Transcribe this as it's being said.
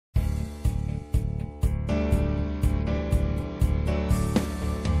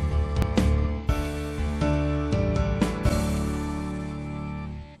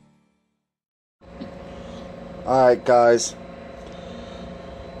Alright guys,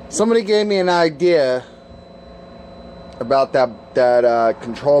 somebody gave me an idea about that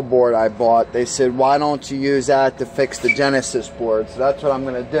control board I bought. They said, why don't you use that to fix the Genesis board? So that's what I'm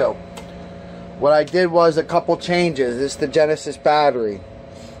going to do. What I did was a couple changes. This is the Genesis battery.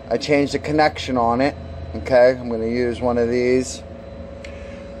 I changed the connection on it. Okay, I'm going to use one of these.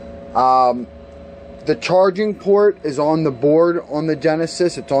 The charging port is on the board on the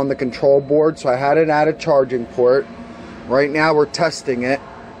Genesis. It's on the control board, so I had it at a charging port. Right now we're testing it.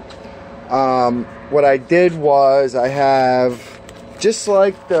 What I did was I have, just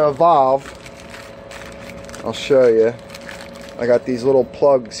like the valve, I'll show you. I got these little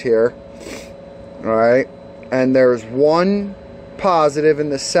plugs here. Alright, and there's one positive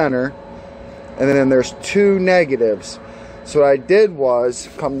in the center, and then there's two negatives. So what I did was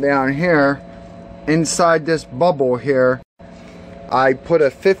come down here, inside this bubble here, I put a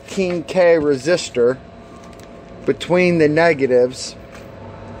 15K resistor between the negatives,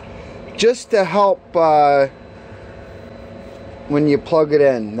 just to help when you plug it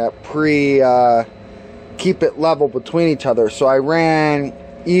in, that keep it level between each other. So I ran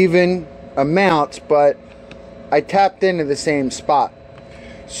even amounts, but I tapped into the same spot.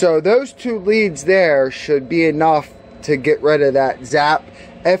 So those two leads there should be enough to get rid of that zap.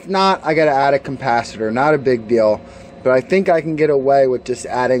 If not, I gotta add a capacitor. Not a big deal, but I think I can get away with just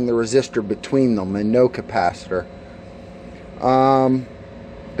adding the resistor between them and no capacitor.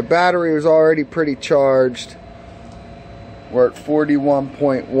 The battery was already pretty charged. We're at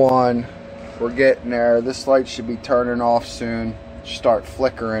 41.1. We're getting there. This light should be turning off soon. Start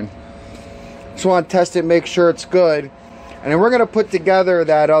flickering. Just want to test it, make sure it's good, and then we're gonna put together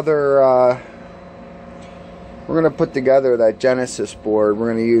that other. We're gonna put together that Genesis board.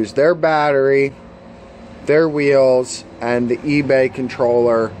 We're gonna use their battery, their wheels, and the eBay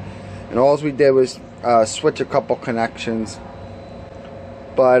controller. And all we did was switch a couple connections.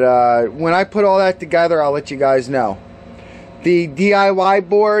 But when I put all that together, I'll let you guys know. The DIY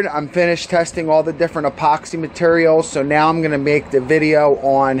board, I'm finished testing all the different epoxy materials, so now I'm going to make the video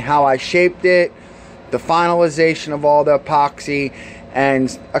on how I shaped it, the finalization of all the epoxy,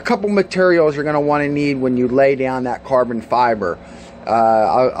 and a couple materials you're going to want to need when you lay down that carbon fiber.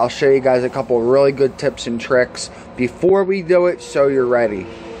 I'll show you guys a couple of really good tips and tricks before we do it, so you're ready.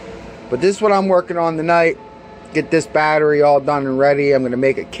 But this is what I'm working on tonight. Get this battery all done and ready. I'm going to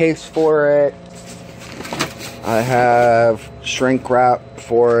make a case for it. I have shrink wrap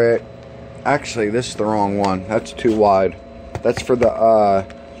for it. Actually, this is the wrong one. That's too wide. That's for the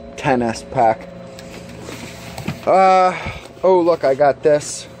 10S pack. Oh, look, I got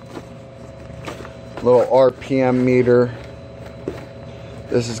this little RPM meter.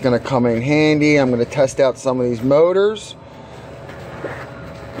 This is going to come in handy. I'm going to test out some of these motors.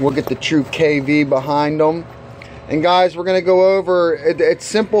 We'll get the true KV behind them. And guys, we're going to go over, it's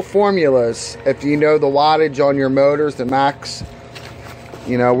simple formulas. If you know the wattage on your motors, the max,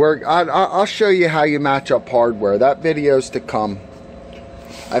 you know, I'll show you how you match up hardware. That video's to come.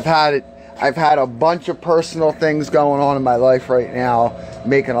 I've had a bunch of personal things going on in my life right now,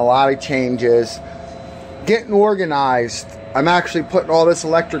 making a lot of changes, getting organized. I'm actually putting all this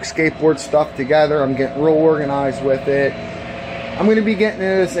electric skateboard stuff together. I'm getting real organized with it. I'm going to be getting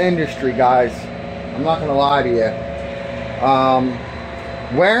into this industry, guys. I'm not going to lie to you.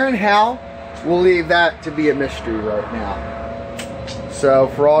 Where and how, we'll leave that to be a mystery right now. So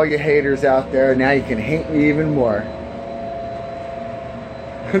for all you haters out there, now you can hate me even more.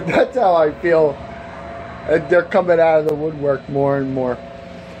 That's how I feel. They're coming out of the woodwork more and more.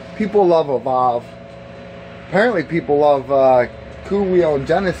 People love Evolve. Apparently people love Koowheel and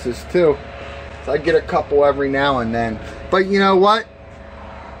Genesis too. So I get a couple every now and then. But you know what?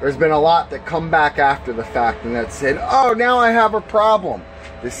 There's been a lot that come back after the fact and that said, oh, now I have a problem.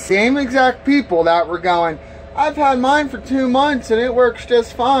 The same exact people that were going, I've had mine for 2 months and it works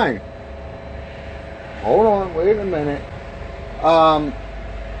just fine. Hold on, wait a minute.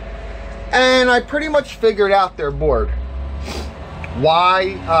 And I pretty much figured out their board.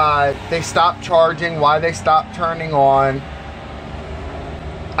 Why they stopped charging, why they stopped turning on.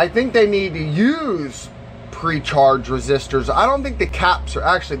 I think they need to use pre-charge resistors. I don't think the caps are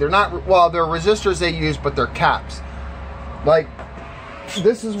actually, they're not, well, they're resistors they use, but they're caps. Like,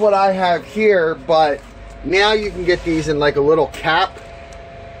 this is what I have here, but now you can get these in like a little cap,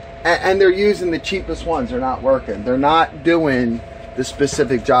 and they're using the cheapest ones. They're not working. They're not doing the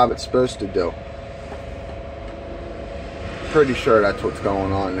specific job it's supposed to do. Pretty sure that's what's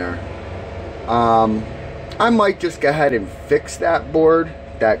going on there. I might just go ahead and fix that board,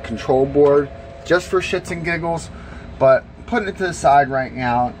 that control board, just for shits and giggles, but putting it to the side right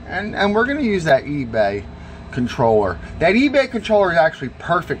now, and we're going to use that eBay controller. That eBay controller is actually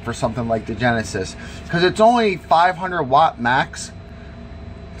perfect for something like the Genesis, because it's only 500 watt max,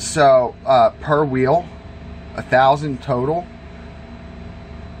 so per wheel, 1,000 total.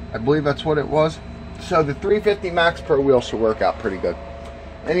 I believe that's what it was. So the 350 max per wheel should work out pretty good.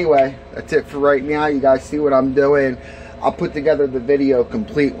 Anyway, that's it for right now. You guys see what I'm doing. I'll put together the video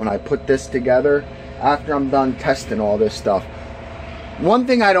complete when I put this together after I'm done testing all this stuff. One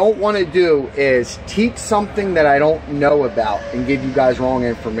thing I don't want to do is teach something that I don't know about and give you guys wrong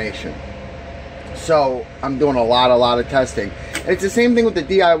information. So I'm doing a lot of testing. And it's the same thing with the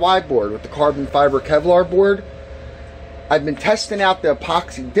DIY board, with the carbon fiber Kevlar board. I've been testing out the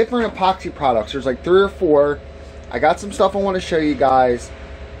epoxy, different epoxy products. There's like 3 or 4. I got some stuff I want to show you guys,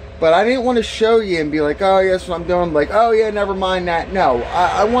 but I didn't want to show you and be like, oh, yes, what I'm doing. Like, oh, yeah, never mind that. No,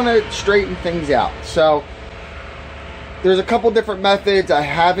 I want to straighten things out. So there's a couple different methods I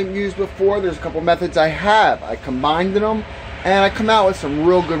haven't used before. There's a couple methods I have. I combined them, and I come out with some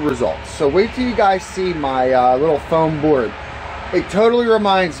real good results. So wait till you guys see my little foam board. It totally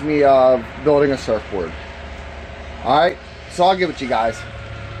reminds me of building a surfboard. Alright, so I'll give it to you guys.